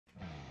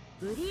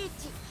Bleach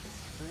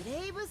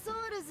Brave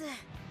Souls.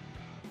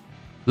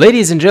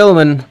 Ladies and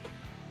gentlemen,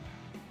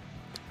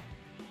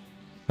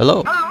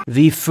 hello.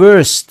 The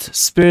first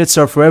Spirits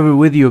Are Forever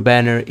With You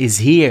banner is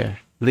here,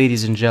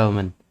 ladies and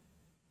gentlemen.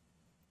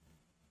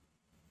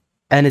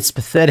 And it's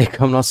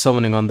pathetic, I'm not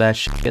summoning on that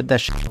shit. Get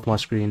that shit off my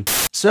screen.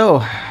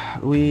 So,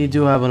 we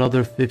do have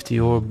another 50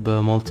 orb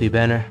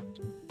multi-banner.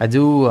 I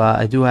do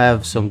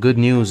have some good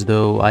news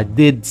though. I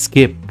did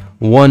skip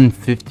one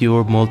 50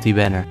 orb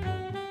multi-banner.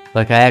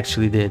 Like I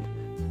actually did.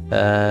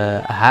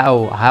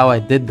 How I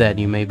did that,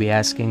 you may be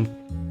asking.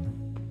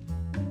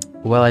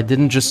 Well, I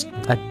didn't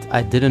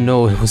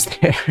know it was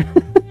there.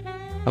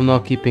 I'm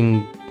not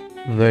keeping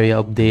very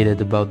updated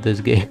about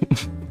this game.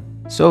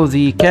 So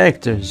the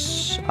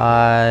characters,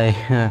 I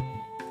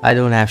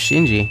don't have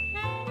Shinji,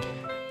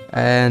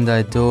 and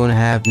I don't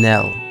have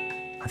Nell.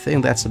 I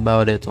think that's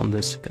about it on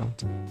this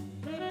account.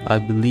 I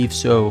believe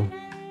so.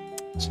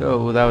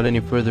 So without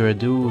any further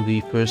ado, the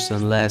first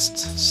and last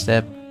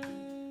step.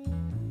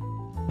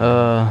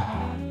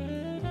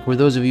 For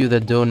those of you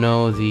that don't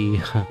know the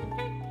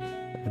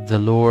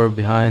lore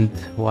behind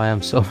why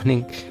I'm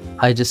summoning,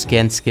 I just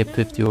can't skip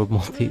 50 orb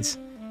multis.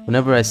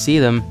 Whenever I see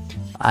them,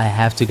 I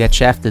have to get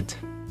shafted.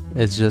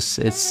 It's just,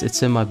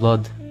 it's in my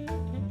blood.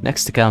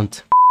 Next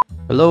account.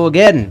 Hello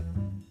again.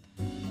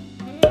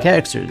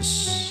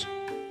 Characters.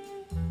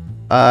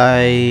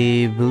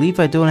 I believe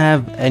I don't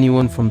have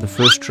anyone from the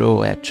first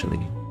row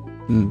actually.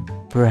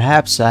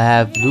 Perhaps I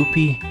have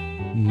Luppi,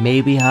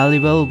 maybe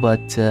Halliwell,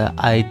 but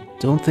I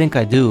don't think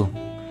I do.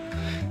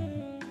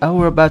 Oh,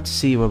 we're about to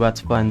see, we're about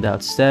to find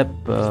out. Step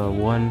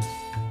 1.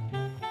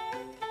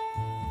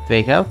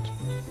 Fake out.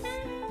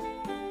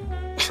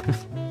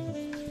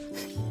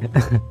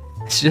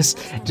 Just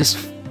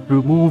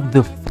remove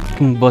the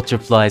fucking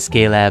butterflies,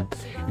 KLab.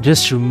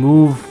 Just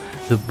remove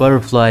the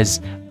butterflies,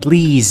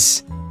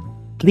 please.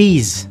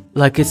 Please.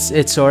 Like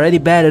it's already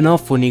bad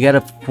enough when you get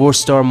a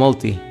 4-star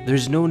multi.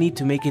 There's no need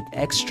to make it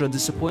extra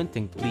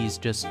disappointing. Please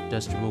just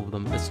remove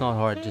them. It's not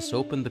hard. Just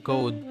open the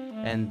code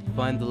and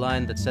find the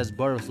line that says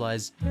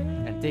butterflies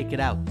and take it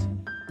out.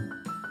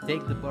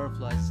 Take the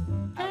butterflies